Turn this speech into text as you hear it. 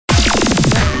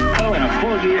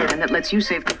Cool gear, and that lets you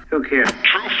save. Who cares?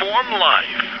 True Form Life.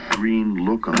 Green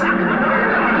look on it.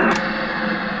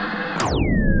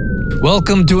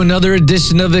 Welcome to another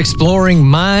edition of Exploring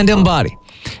Mind and Body.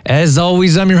 As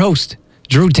always, I'm your host,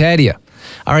 Drew Tadia.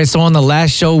 All right, so on the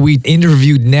last show, we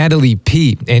interviewed Natalie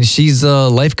P., and she's a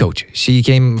life coach. She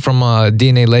came from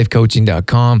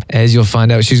DNALifeCoaching.com. As you'll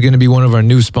find out, she's going to be one of our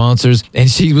new sponsors, and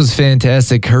she was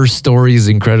fantastic. Her story is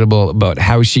incredible about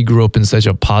how she grew up in such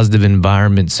a positive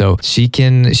environment. So she's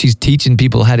teaching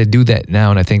people how to do that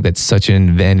now, and I think that's such an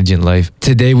advantage in life.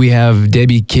 Today, we have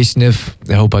Debbie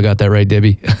Kishineff. I hope I got that right,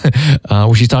 Debbie.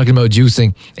 Where she's talking about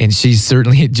juicing, and she's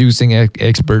certainly a juicing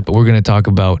expert, but we're going to talk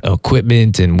about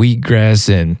equipment and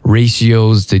wheatgrass and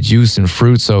ratios to juice and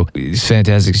fruit. So it's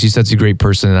fantastic. She's such a great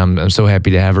person, and I'm so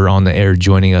happy to have her on the air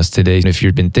joining us today. If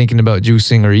you've been thinking about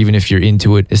juicing, or even if you're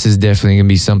into it, this is definitely going to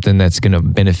be something that's going to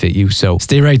benefit you. So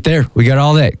stay right there. We got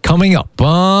all that coming up.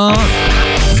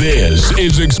 This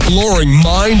is Exploring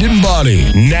Mind and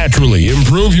Body. Naturally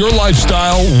improve your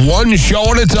lifestyle one show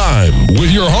at a time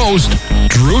with your host,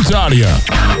 Drew Tadia.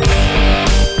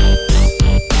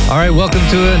 All right, welcome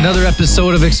to another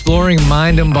episode of Exploring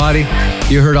Mind and Body.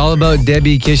 You heard all about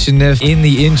Debbie Kishineff in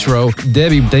the intro.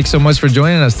 Debbie, thanks so much for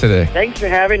joining us today. Thanks for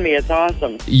having me. It's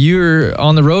awesome. You're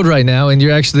on the road right now, and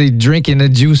you're actually drinking a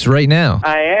juice right now.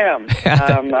 I am.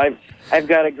 I've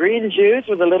got a green juice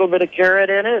with a little bit of carrot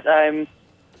in it. I'm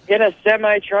in a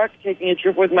semi-truck taking a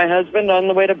trip with my husband on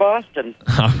the way to Boston.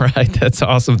 All right, that's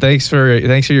awesome. Thanks for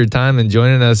your time and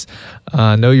joining us.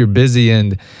 I know you're busy,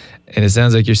 and it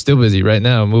sounds like you're still busy right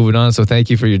now, moving on, so thank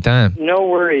you for your time. No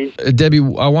worries. Debbie,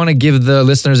 I want to give the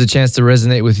listeners a chance to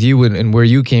resonate with you and where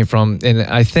you came from. And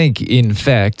I think, in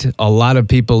fact, a lot of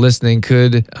people listening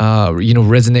could,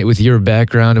 resonate with your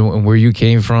background and where you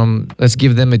came from. Let's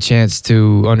give them a chance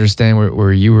to understand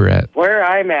where you were at. Where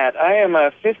I'm at, I am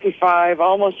a 55,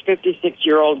 almost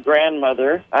 56-year-old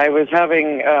grandmother. I was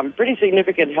having pretty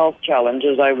significant health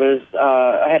challenges. I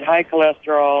had high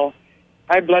cholesterol,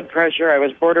 high blood pressure. I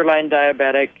was borderline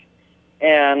diabetic,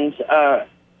 and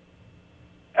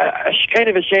kind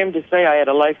of ashamed to say I had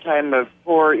a lifetime of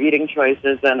poor eating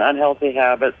choices and unhealthy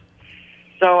habits.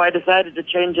 So I decided to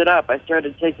change it up. I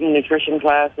started taking nutrition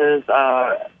classes,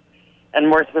 and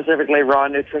more specifically, raw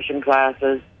nutrition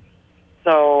classes.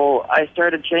 So I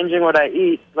started changing what I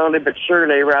eat slowly but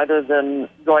surely rather than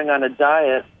going on a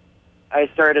diet. I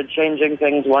started changing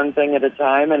things one thing at a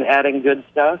time and adding good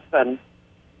stuff, and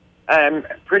I'm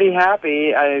pretty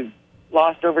happy. I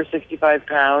lost over 65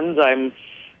 pounds. I'm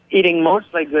eating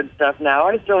mostly good stuff now.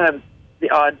 I still have the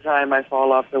odd time I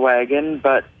fall off the wagon,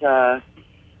 but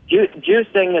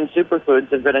juicing and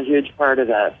superfoods have been a huge part of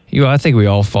that. I think we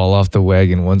all fall off the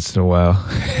wagon once in a while.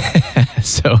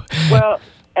 Well,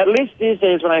 at least these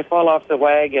days when I fall off the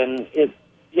wagon, it's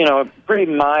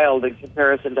pretty mild in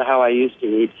comparison to how I used to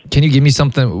eat. Can you give me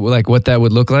something like what that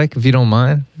would look like, if you don't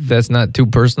mind? If that's not too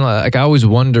personal. Like, I always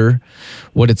wonder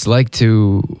what it's like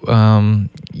to,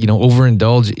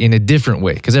 overindulge in a different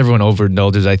way. Because everyone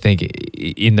overindulges, I think,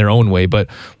 in their own way. But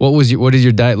what did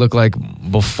your diet look like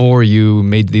before you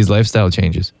made these lifestyle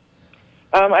changes?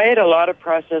 I ate a lot of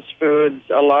processed foods,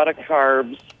 a lot of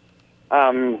carbs,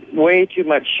 way too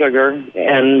much sugar,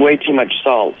 and way too much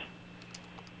salt.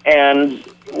 And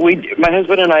my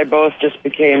husband and I both just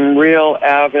became real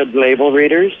avid label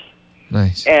readers.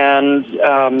 Nice. And,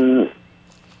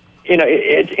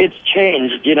 it's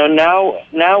changed.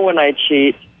 Now when I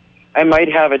cheat, I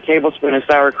might have a tablespoon of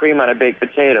sour cream on a baked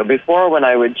potato. Before, when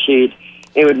I would cheat,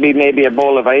 it would be maybe a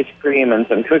bowl of ice cream and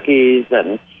some cookies,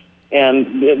 and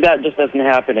that just doesn't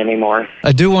happen anymore.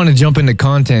 I do want to jump into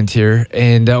content here,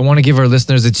 and I want to give our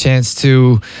listeners a chance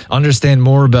to understand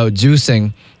more about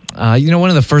juicing. One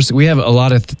of the first, we have a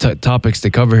lot of topics to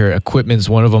cover here. Equipment's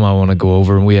one of them I want to go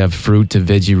over, and we have fruit to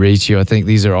veggie ratio. I think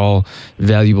these are all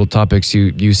valuable topics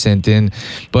you sent in.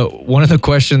 But one of the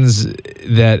questions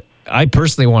that I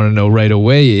personally want to know right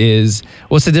away is,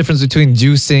 what's the difference between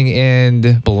juicing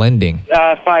and blending?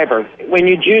 Fiber. When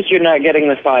you juice, you're not getting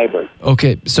the fiber.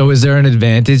 Okay, so is there an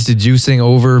advantage to juicing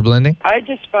over blending? I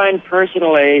just find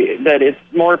personally that it's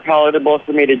more palatable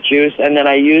for me to juice, and then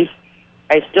I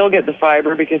still get the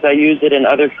fiber because I use it in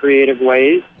other creative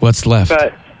ways. What's left?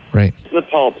 But right. The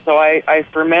pulp. So I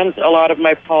ferment a lot of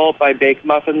my pulp. I bake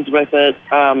muffins with it.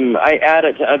 I add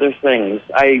it to other things.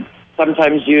 I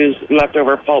sometimes use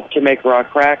leftover pulp to make raw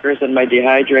crackers in my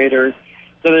dehydrator.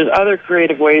 So there's other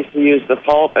creative ways to use the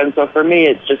pulp, and so for me,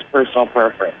 it's just personal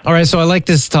preference. All right, so I like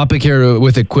this topic here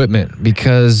with equipment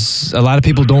because a lot of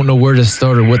people don't know where to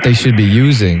start or what they should be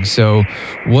using. So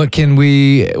what can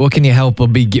you help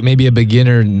maybe a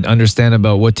beginner understand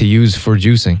about what to use for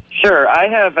juicing? Sure, I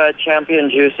have a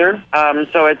Champion juicer,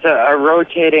 so it's a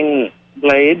rotating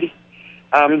blade.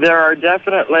 There are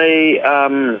definitely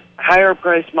higher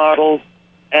price models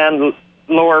and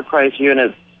lower price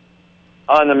units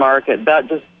on the market. That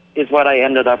just is what I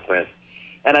ended up with,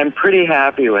 and I'm pretty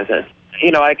happy with it.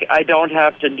 You know, I don't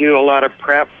have to do a lot of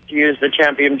prep to use the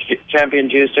Champion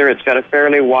juicer. It's got a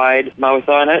fairly wide mouth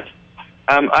on it.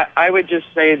 I would just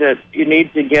say that you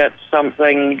need to get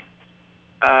something.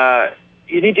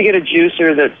 You need to get a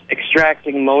juicer that's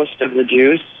extracting most of the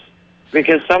juice,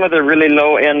 because some of the really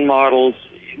low-end models,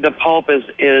 the pulp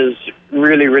is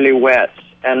really, really wet,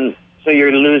 and so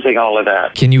you're losing all of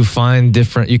that. Can you find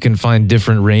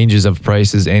different ranges of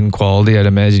prices and quality? I'd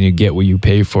imagine you get what you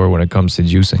pay for when it comes to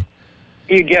juicing.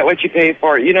 You get what you pay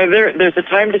for. You know, there's a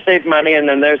time to save money, and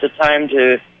then there's a time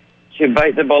to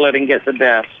bite the bullet and get the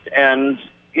best. And,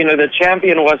 you know, the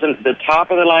Champion wasn't the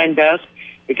top-of-the-line best,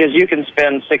 because you can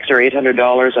spend $600 or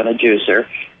 $800 on a juicer.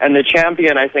 And the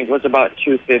Champion, I think, was about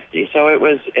 $250. So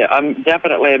I'm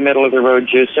definitely a middle-of-the-road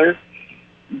juicer.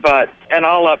 And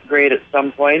I'll upgrade at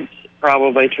some point,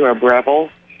 probably to a Breville.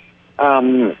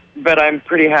 But I'm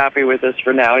pretty happy with this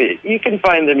for now. You can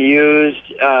find them used.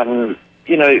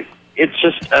 You know, it's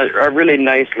just a really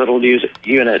nice little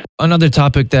unit. Another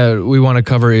topic that we want to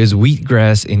cover is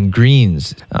wheatgrass in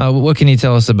greens. What can you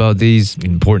tell us about these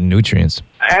important nutrients?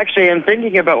 Actually, in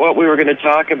thinking about what we were going to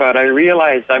talk about, I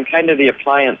realized I'm kind of the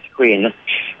appliance queen.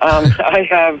 I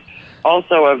have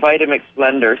also a Vitamix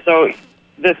blender. So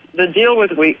the deal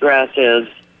with wheatgrass is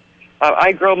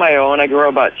I grow my own. I grow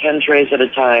about 10 trays at a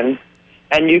time.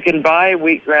 And you can buy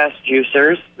wheatgrass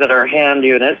juicers that are hand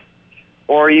units,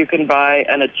 or you can buy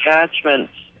an attachment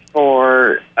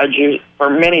for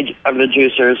many of the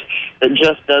juicers that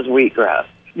just does wheatgrass.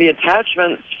 The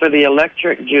attachments for the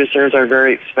electric juicers are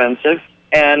very expensive,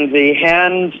 and the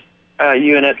hand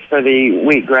unit for the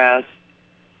wheatgrass,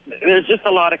 there's just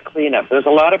a lot of cleanup. There's a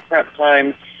lot of prep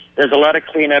time. There's a lot of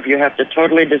cleanup. You have to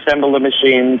totally disassemble the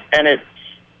machines, and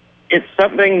it's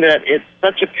something that it's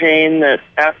such a pain that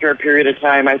after a period of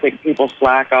time, I think people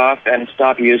slack off and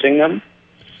stop using them.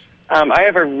 I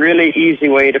have a really easy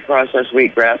way to process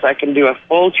wheatgrass. I can do a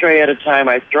full tray at a time.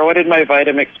 I throw it in my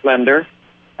Vitamix blender.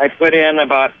 I put in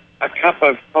about a cup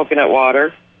of coconut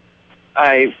water.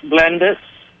 I blend it.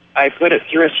 I put it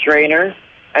through a strainer,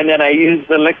 and then I use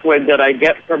the liquid that I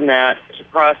get from that to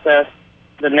process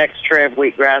the next tray of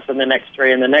wheatgrass and the next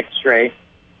tray and the next tray.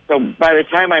 So by the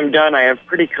time I'm done, I have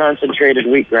pretty concentrated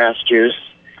wheatgrass juice,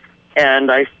 and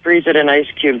I freeze it in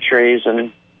ice cube trays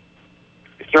and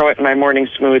throw it in my morning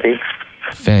smoothie.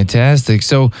 Fantastic.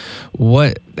 So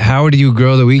how do you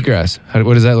grow the wheatgrass?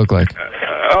 What does that look like?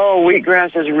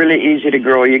 Wheatgrass is really easy to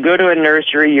grow. You go to a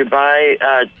nursery, you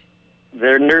buy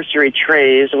their nursery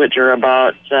trays, which are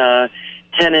about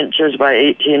 10 inches by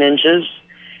 18 inches.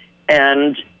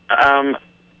 And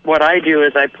what I do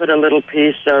is I put a little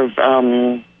piece of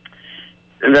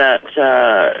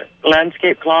that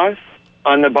landscape cloth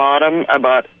on the bottom,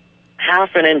 about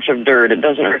half an inch of dirt. It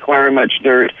doesn't require much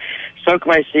dirt. Soak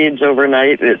my seeds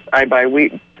overnight. I buy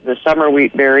the summer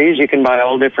wheat berries. You can buy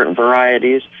all different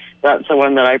varieties. That's the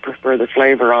one that I prefer the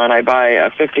flavor on. I buy a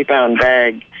 50-pound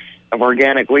bag of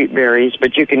organic wheat berries,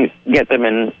 but you can get them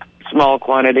in small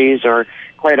quantities, or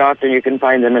quite often you can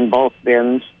find them in bulk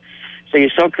bins. So you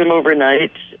soak them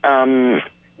overnight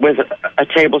with a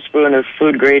tablespoon of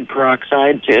food-grade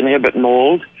peroxide to inhibit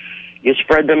mold. You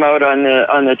spread them out on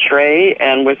the tray,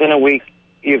 and within a week,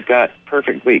 you've got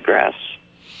perfect wheatgrass.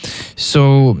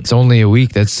 So it's only a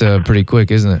week. That's pretty quick,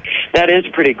 isn't it? That is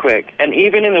pretty quick. And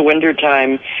even in the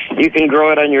wintertime, you can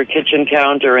grow it on your kitchen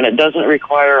counter, and it doesn't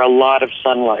require a lot of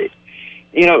sunlight.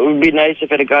 You know, it would be nice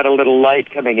if it had got a little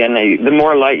light coming in. The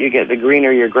more light you get, the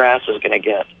greener your grass is going to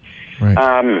get. Right.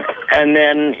 And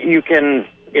then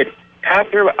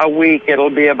after a week, it'll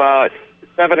be about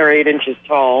 7 or 8 inches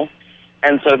tall.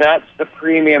 And so that's the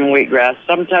premium wheatgrass.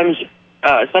 Sometimes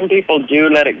some people do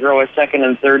let it grow a second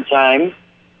and third time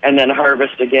and then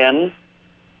harvest again.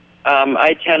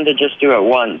 I tend to just do it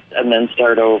once and then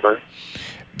start over.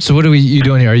 So what are you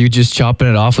doing here? Are you just chopping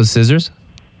it off with scissors?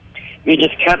 You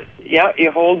just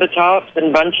you hold the tops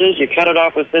in bunches, you cut it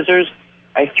off with scissors.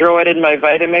 I throw it in my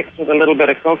Vitamix with a little bit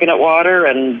of coconut water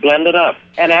and blend it up.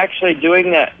 And actually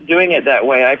doing it that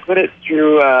way, I put it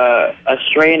through a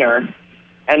strainer,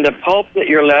 and the pulp that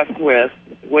you're left with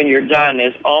when you're done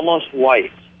is almost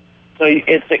white. So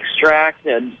it's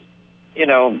extracted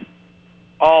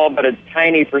all but a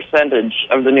tiny percentage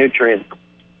of the nutrients.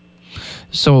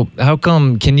 So how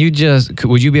come,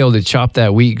 would you be able to chop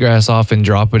that wheatgrass off and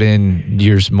drop it in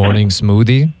your morning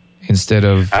smoothie instead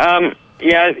of?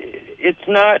 Yeah, it's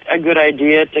not a good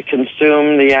idea to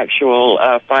consume the actual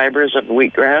fibers of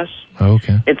wheatgrass.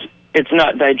 Okay. It's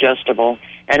not digestible,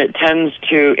 and it tends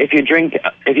to, if you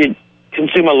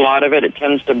consume a lot of it, it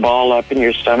tends to ball up in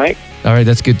your stomach. All right,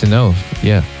 that's good to know.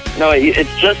 Yeah. No,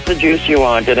 it's just the juice you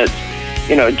want, and it's,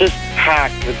 just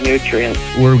packed with nutrients.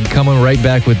 We're coming right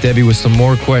back with Debbie with some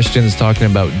more questions talking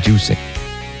about juicing.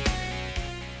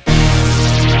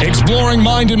 Exploring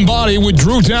Mind and Body with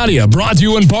Drew Tadia, brought to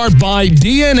you in part by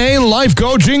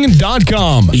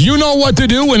DNALifeCoaching.com. You know what to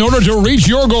do in order to reach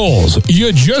your goals.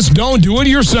 You just don't do it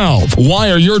yourself. Why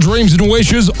are your dreams and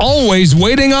wishes always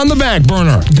waiting on the back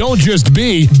burner? Don't just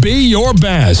be your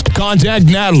best. Contact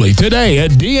Natalie today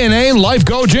at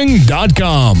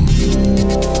DNALifeCoaching.com.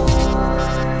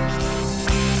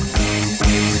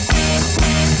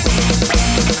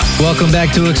 Welcome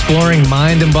back to Exploring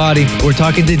Mind and Body. We're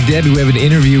talking to Debbie. We have an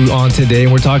interview on today,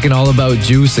 and we're talking all about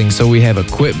juicing. So we have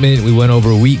equipment. We went over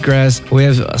wheatgrass. We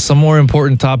have some more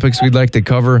important topics we'd like to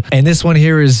cover. And this one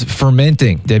here is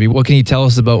fermenting. Debbie, what can you tell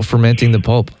us about fermenting the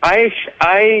pulp? I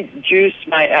juice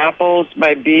my apples,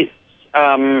 my beets,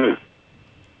 and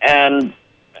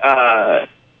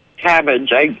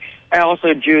cabbage. I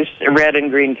also juice red and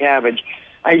green cabbage.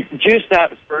 I juice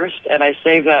that first, and I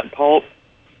save that pulp,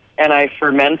 and I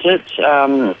ferment it.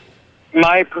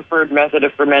 My preferred method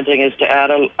of fermenting is to add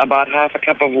about half a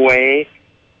cup of whey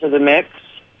to the mix.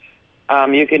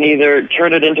 You can either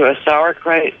turn it into a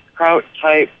sauerkraut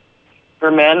type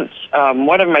ferment.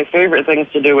 One of my favorite things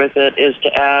to do with it is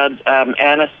to add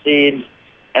anise seeds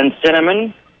and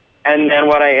cinnamon. And then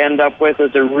what I end up with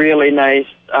is a really nice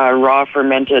raw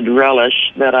fermented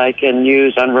relish that I can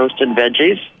use on roasted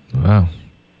veggies. Wow.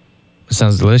 That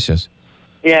sounds delicious.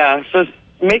 Yeah, so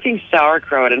making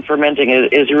sauerkraut and fermenting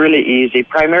is really easy.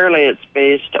 Primarily, it's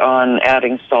based on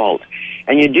adding salt.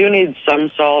 And you do need some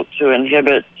salt to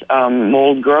inhibit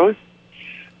mold growth.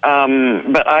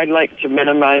 But I like to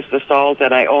minimize the salt,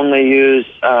 and I only use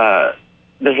the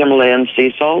Himalayan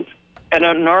sea salt. In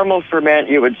a normal ferment,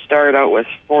 you would start out with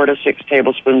 4 to 6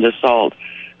 tablespoons of salt.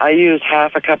 I use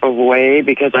half a cup of whey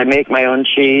because I make my own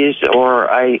cheese,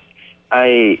 or I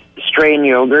strain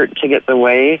yogurt to get the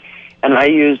whey. And I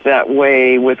use that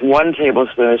whey with 1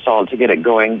 tablespoon of salt to get it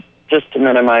going, just to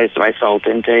minimize my salt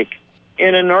intake.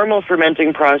 In a normal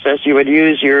fermenting process, you would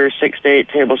use your 6 to 8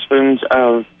 tablespoons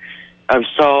of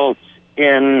salt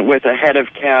in with a head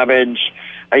of cabbage.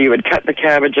 You would cut the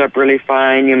cabbage up really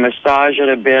fine. You massage it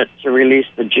a bit to release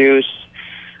the juice.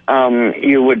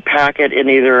 You would pack it in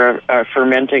either a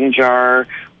fermenting jar,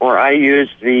 or I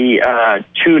use the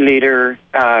 2-liter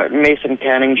mason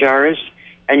canning jars.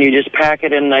 And you just pack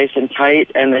it in nice and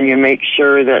tight, and then you make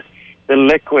sure that the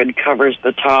liquid covers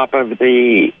the top of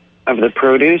the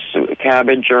produce,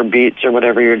 cabbage or beets or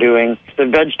whatever you're doing. If the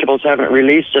vegetables haven't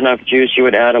released enough juice, you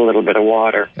would add a little bit of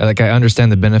water. I understand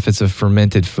the benefits of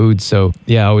fermented food, so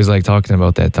yeah, I always like talking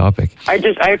about that topic. I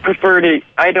don't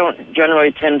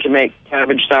generally tend to make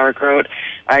cabbage sauerkraut.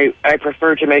 I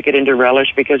prefer to make it into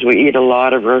relish because we eat a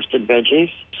lot of roasted veggies.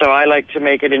 So I like to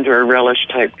make it into a relish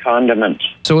type condiment.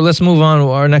 So let's move on.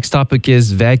 Our next topic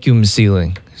is vacuum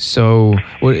sealing. So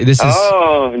this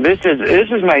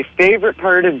is my favorite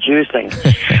part of juicing.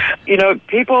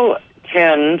 People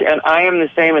tend, and I am the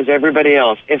same as everybody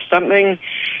else, if something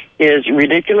is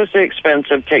ridiculously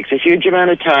expensive, takes a huge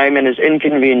amount of time, and is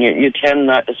inconvenient, you tend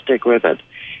not to stick with it.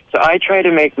 So I try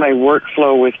to make my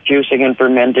workflow with juicing and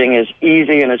fermenting as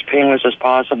easy and as painless as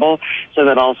possible so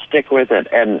that I'll stick with it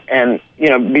and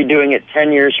be doing it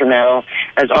 10 years from now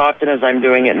as often as I'm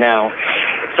doing it now.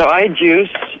 So I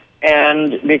juice,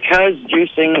 and because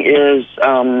juicing is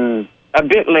a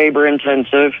bit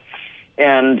labor-intensive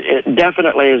and it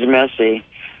definitely is messy,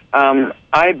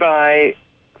 I buy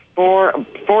four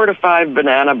to 5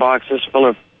 banana boxes full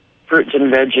of fruits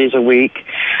and veggies a week.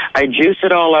 I juice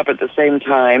it all up at the same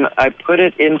time. I put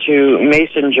it into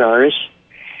mason jars,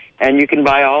 and you can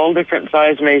buy all different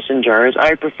size mason jars.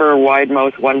 I prefer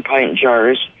wide-mouth 1-pint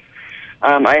jars.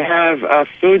 I have a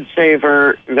Food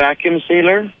Saver vacuum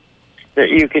sealer that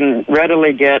you can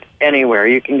readily get anywhere.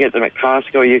 You can get them at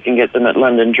Costco, you can get them at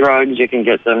London Drugs, you can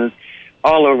get them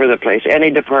all over the place, any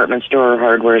department store or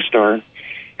hardware store.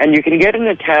 And you can get an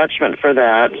attachment for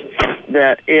that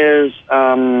is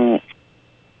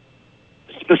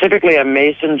specifically a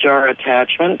mason jar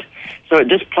attachment. So it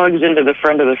just plugs into the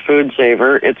front of the Food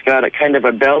Saver. It's got a kind of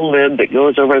a bell lid that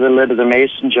goes over the lid of the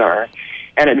mason jar,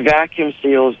 and it vacuum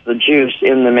seals the juice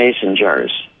in the mason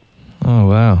jars. Oh,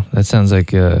 wow. That sounds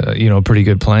like, a pretty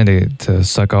good plan to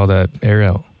suck all that air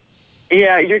out.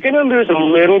 Yeah, you're going to lose a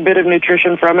little bit of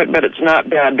nutrition from it, but it's not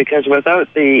bad because without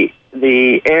the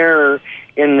air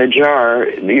in the jar,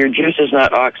 your juice is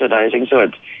not oxidizing,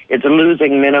 so it's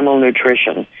losing minimal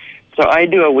nutrition. So I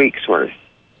do a week's worth.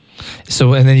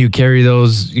 So, and then you carry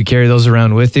those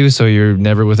around with you, so you're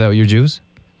never without your juice?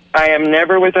 I am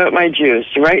never without my juice.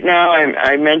 Right now,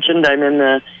 I mentioned I'm in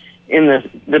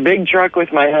the big truck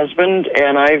with my husband,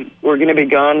 and we're going to be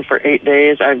gone for 8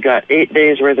 days. I've got 8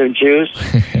 days worth of juice.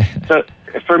 So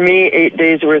for me, 8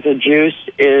 days worth of juice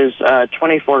is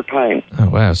 24 pints. Oh,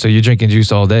 wow. So you're drinking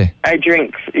juice all day? I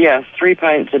drink, 3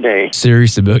 pints a day.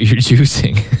 Serious about your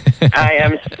juicing? I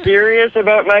am serious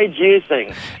about my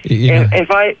juicing. Yeah. And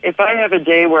if I have a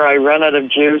day where I run out of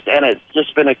juice and it's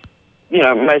just been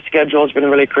my schedule has been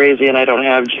really crazy and I don't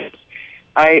have juice,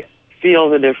 I feel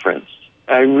the difference.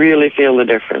 I really feel the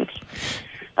difference.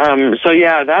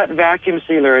 That vacuum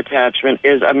sealer attachment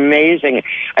is amazing.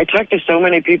 I talk to so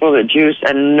many people that juice,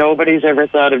 and nobody's ever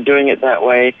thought of doing it that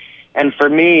way. And for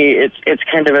me, it's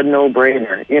kind of a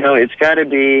no-brainer. It's got to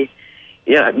be,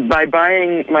 by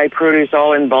buying my produce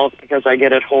all in bulk because I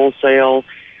get it wholesale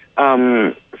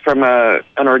from an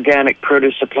organic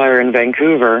produce supplier in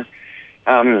Vancouver.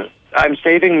 I'm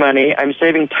saving money. I'm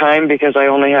saving time because I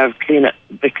only have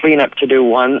the cleanup to do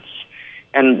once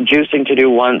and juicing to do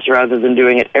once rather than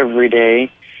doing it every day.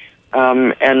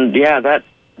 That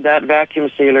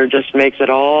vacuum sealer just makes it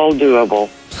all doable.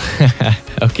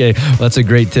 Okay, well, that's a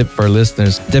great tip for our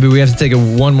listeners. Debbie, we have to take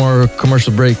one more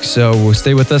commercial break, so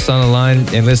stay with us on the line.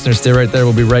 And listeners, stay right there.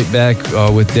 We'll be right back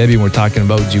with Debbie, and we're talking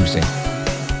about juicing.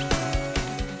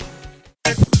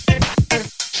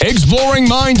 Exploring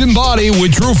mind and body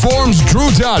with True Form's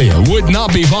Drew Tadia would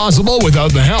not be possible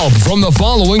without the help from the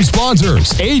following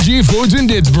sponsors: AG Foods in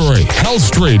Didsbury, Health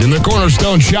Street in the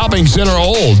Cornerstone Shopping Center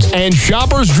Olds, and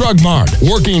Shoppers Drug Mart,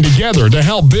 working together to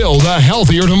help build a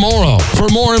healthier tomorrow. For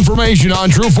more information on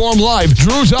True Form Life,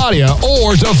 Drew Tadia,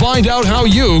 or to find out how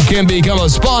you can become a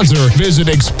sponsor, visit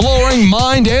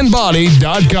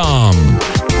exploringmindandbody.com.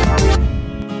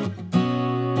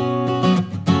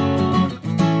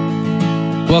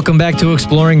 Welcome back to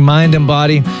Exploring Mind and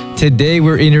Body. Today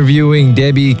we're interviewing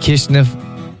Debbie Kishineff.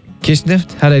 Kishineff?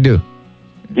 How'd I do?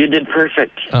 You did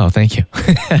perfect. Oh, thank you.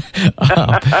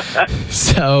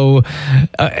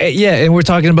 And we're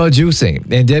talking about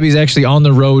juicing. And Debbie's actually on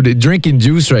the road drinking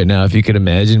juice right now, if you could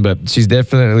imagine, but she's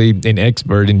definitely an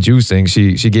expert in juicing.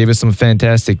 She gave us some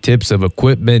fantastic tips of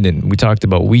equipment, and we talked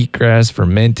about wheatgrass,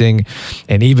 fermenting,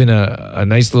 and even a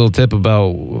nice little tip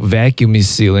about vacuum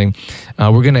sealing.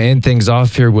 We're going to end things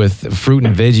off here with fruit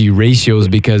and veggie ratios,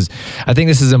 because I think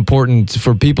this is important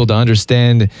for people to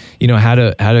understand, how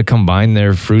to combine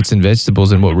their fruits and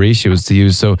vegetables and what ratios to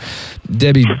use. So,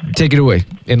 Debbie, take it away.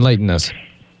 Enlighten us.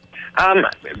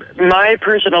 My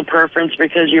personal preference,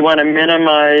 because you want to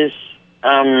minimize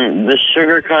the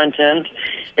sugar content,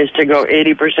 is to go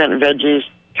 80% veggies,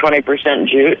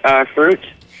 20% fruit.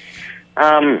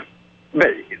 But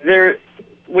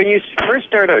when you first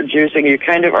start out juicing, you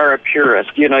kind of are a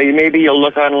purist. You'll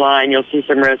look online, you'll see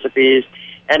some recipes,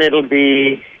 and it'll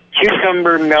be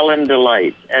cucumber melon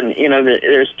delight, and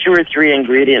there's 2 or 3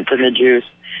 ingredients in the juice,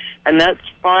 and that's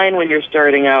fine when you're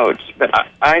starting out. But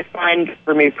I find,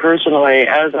 for me personally,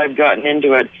 as I've gotten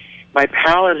into it, my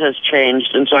palate has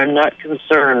changed, and so I'm not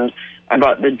concerned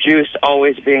about the juice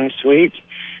always being sweet.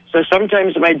 So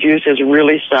sometimes my juice is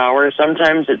really sour,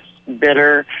 sometimes it's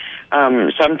bitter,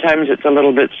 sometimes it's a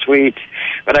little bit sweet,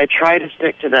 but I try to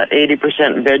stick to that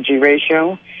 80% veggie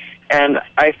ratio. And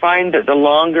I find that the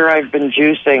longer I've been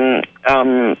juicing,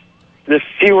 the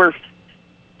fewer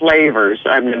flavors,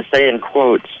 I'm going to say in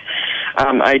quotes,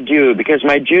 I do, because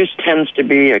my juice tends to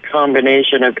be a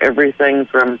combination of everything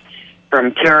from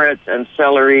carrots and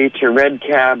celery to red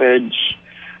cabbage,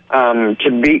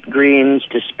 to beet greens,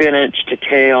 to spinach, to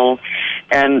kale.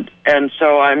 And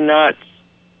so I'm not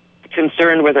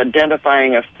concerned with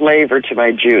identifying a flavor to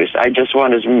my juice. I just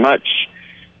want as much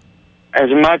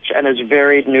and as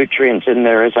varied nutrients in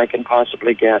there as I can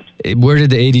possibly get. Where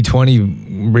did the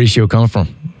 80-20 ratio come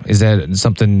from? Is that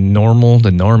something normal,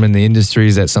 the norm in the industry?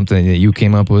 Is that something that you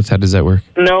came up with? How does that work?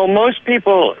 No, most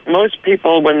people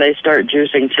when they start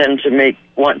juicing tend to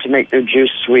want to make their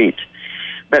juice sweet.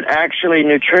 But actually,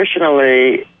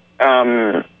 nutritionally,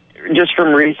 just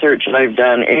from research that I've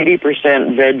done,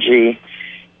 80% veggie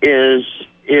is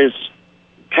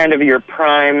kind of your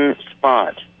prime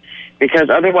spot, because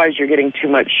otherwise you're getting too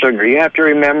much sugar. You have to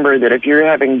remember that if you're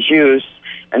having juice,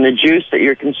 and the juice that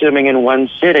you're consuming in one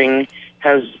sitting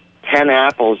has 10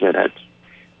 apples in it,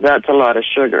 that's a lot of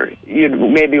sugar. You'd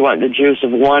maybe want the juice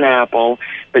of one apple,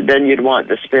 but then you'd want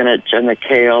the spinach and the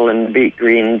kale and the beet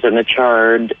greens and the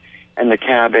chard and the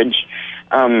cabbage.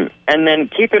 And then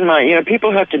keep in mind,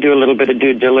 people have to do a little bit of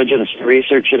due diligence and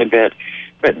research it a bit,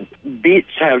 but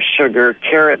beets have sugar,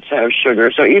 carrots have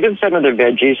sugar, so even some of the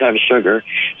veggies have sugar.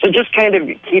 So just kind of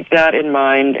keep that in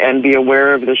mind and be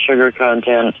aware of the sugar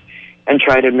content and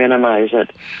try to minimize it.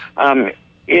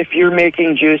 If you're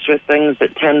making juice with things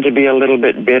that tend to be a little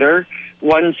bit bitter,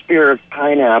 1 spear of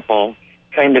pineapple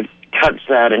kind of cuts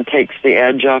that and takes the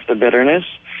edge off the bitterness.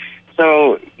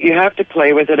 So you have to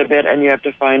play with it a bit, and you have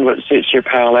to find what suits your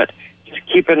palate. Just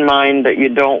keep in mind that you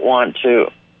don't want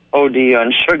to OD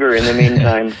on sugar in the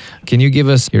meantime. Can you give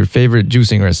us your favorite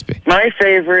juicing recipe? My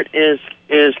favorite is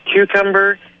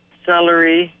cucumber,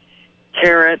 celery,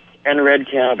 carrot, and red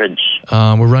cabbage.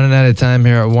 We're running out of time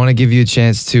here. I want to give you a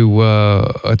chance to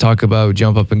talk about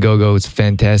Jump Up and Go-Go. It's a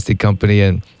fantastic company,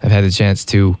 and I've had a chance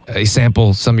to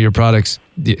sample some of your products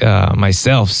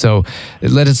myself. So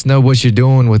let us know what you're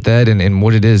doing with that and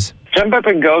what it is. Jump Up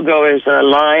and Go-Go is a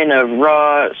line of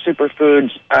raw superfoods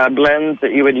blends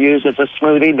that you would use as a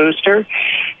smoothie booster.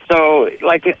 So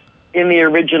like in the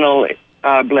original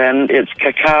blend, it's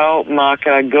cacao,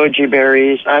 maca, goji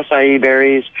berries, acai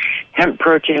berries, hemp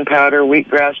protein powder,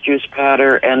 wheatgrass juice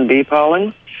powder, and bee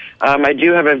pollen. I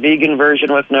do have a vegan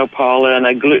version with no pollen,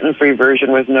 a gluten-free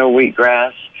version with no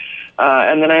wheatgrass.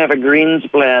 And then I have a greens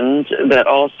blend that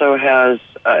also has,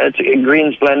 it's a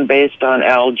greens blend based on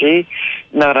algae,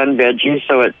 not on veggies,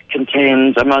 so it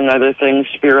contains, among other things,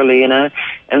 spirulina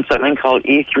and something called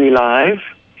E3 Live.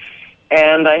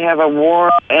 And I have a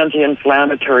warm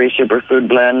anti-inflammatory superfood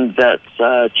blend that's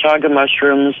chaga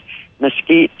mushrooms,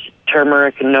 mesquite,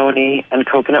 turmeric, noni, and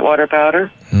coconut water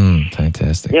powder.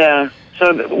 Fantastic. Yeah.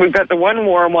 So we've got the one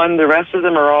warm one. The rest of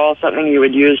them are all something you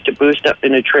would use to boost up the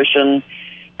nutrition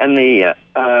and the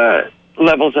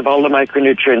levels of all the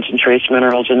micronutrients and trace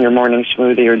minerals in your morning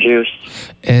smoothie or juice.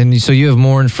 And so you have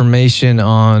more information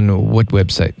on what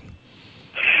website?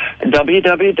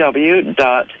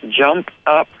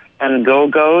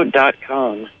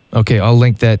 www.jumpupandgogo.com. Okay, I'll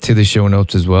link that to the show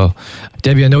notes as well.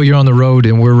 Debbie, I know you're on the road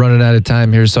and we're running out of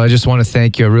time here, so I just want to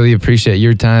thank you. I really appreciate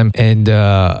your time and,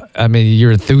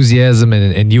 your enthusiasm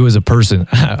and you as a person.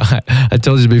 I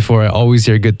told you before, I always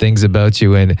hear good things about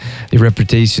you, and your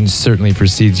reputation certainly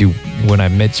precedes you when I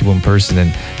met you in person,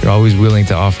 and you're always willing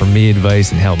to offer me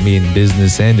advice and help me in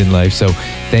business and in life. So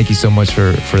thank you so much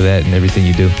for that and everything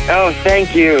you do. Oh,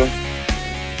 thank you.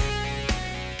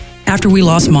 After we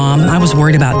lost Mom, I was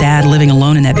worried about Dad living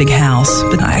alone in that big house,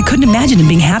 but I couldn't imagine him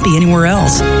being happy anywhere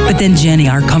else. But then Jenny,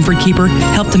 our comfort keeper,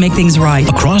 helped to make things right.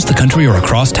 Across the country or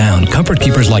across town, comfort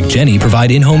keepers like Jenny provide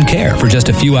in-home care for just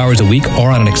a few hours a week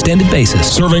or on an extended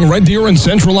basis. Serving Red Deer and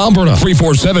Central Alberta,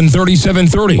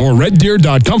 347-3730 or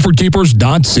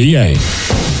reddeer.comfortkeepers.ca.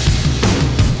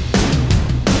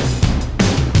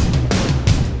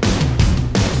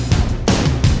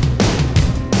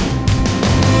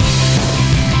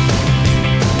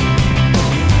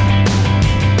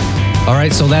 All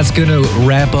right, so that's going to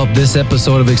wrap up this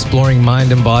episode of Exploring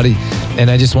Mind and Body. And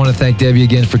I just want to thank Debbie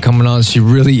again for coming on. She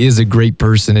really is a great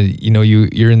person.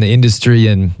 You're in the industry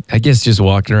and I guess just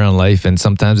walking around life, and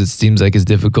sometimes it seems like it's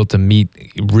difficult to meet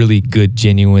really good,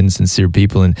 genuine, sincere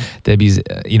people. And Debbie's,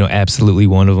 absolutely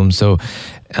one of them. So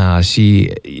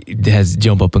she has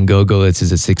Jump Up and Go-Go. It's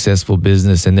a successful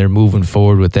business, and they're moving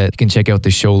forward with that. You can check out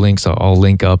the show links. I'll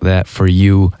link up that for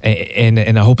you.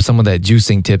 And I hope some of that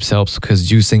juicing tips helps, because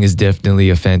juicing is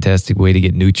definitely a fantastic way to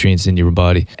get nutrients in your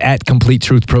body. At Complete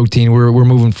Truth Protein, we're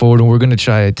moving forward, and we're going to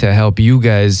try to help you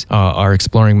guys, our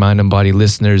Exploring Mind and Body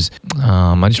listeners.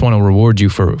 I just want to reward you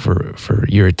for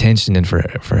your attention and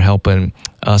for helping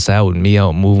us out and me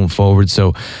out moving forward.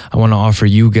 So I want to offer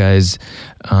you guys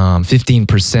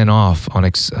 15% off on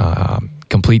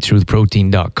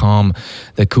CompleteTruthProtein.com.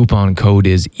 The coupon code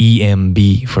is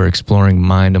EMB for Exploring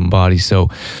Mind and Body. So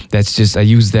that's just, I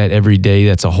use that every day.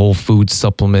 That's a whole food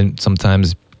supplement.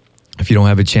 Sometimes if you don't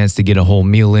have a chance to get a whole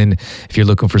meal in, if you're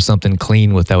looking for something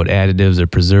clean without additives or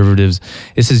preservatives,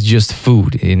 this is just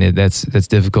food, and that's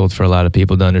difficult for a lot of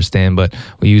people to understand. But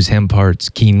we use hemp hearts,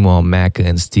 quinoa, maca,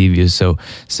 and stevia, so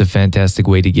it's a fantastic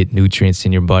way to get nutrients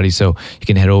in your body. So you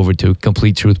can head over to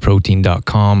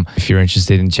CompleteTruthProtein.com if you're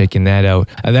interested in checking that out.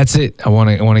 That's it. I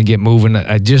want to get moving.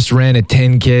 I just ran a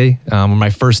 10K, my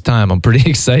first time. I'm pretty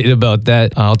excited about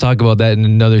that. I'll talk about that in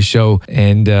another show.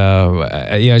 And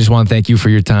I just want to thank you for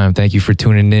your time. Thank Thank you for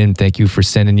tuning in. Thank you for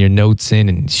sending your notes in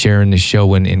and sharing the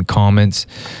show in comments.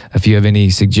 If you have any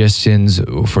suggestions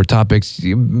for topics,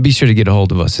 be sure to get a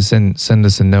hold of us. Send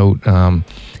us a note and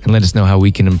let us know how we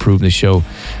can improve the show.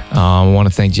 I want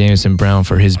to thank Jameson Brown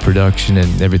for his production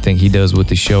and everything he does with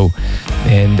the show.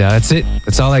 And that's it.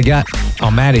 That's all I got.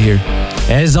 I'm out of here.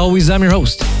 As always, I'm your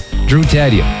host, Drew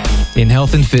Tadia, in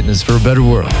health and fitness for a better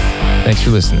world. Thanks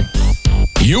for listening.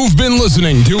 You've been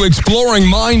listening to Exploring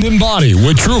Mind and Body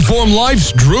with Trueform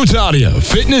Life's Drew Tadia,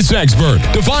 fitness expert.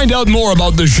 To find out more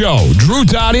about the show, Drew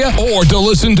Tadia, or to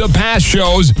listen to past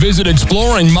shows, visit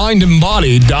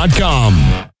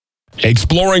exploringmindandbody.com.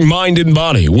 Exploring Mind and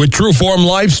Body with Trueform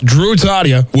Life's Drew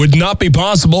Tadia would not be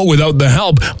possible without the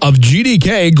help of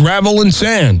GDK Gravel and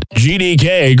Sand.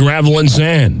 GDK Gravel and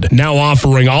Sand, now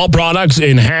offering all products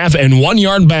in 1/2 and 1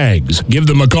 yard bags. Give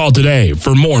them a call today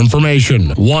for more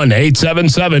information.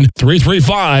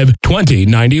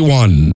 1-877-335-2091.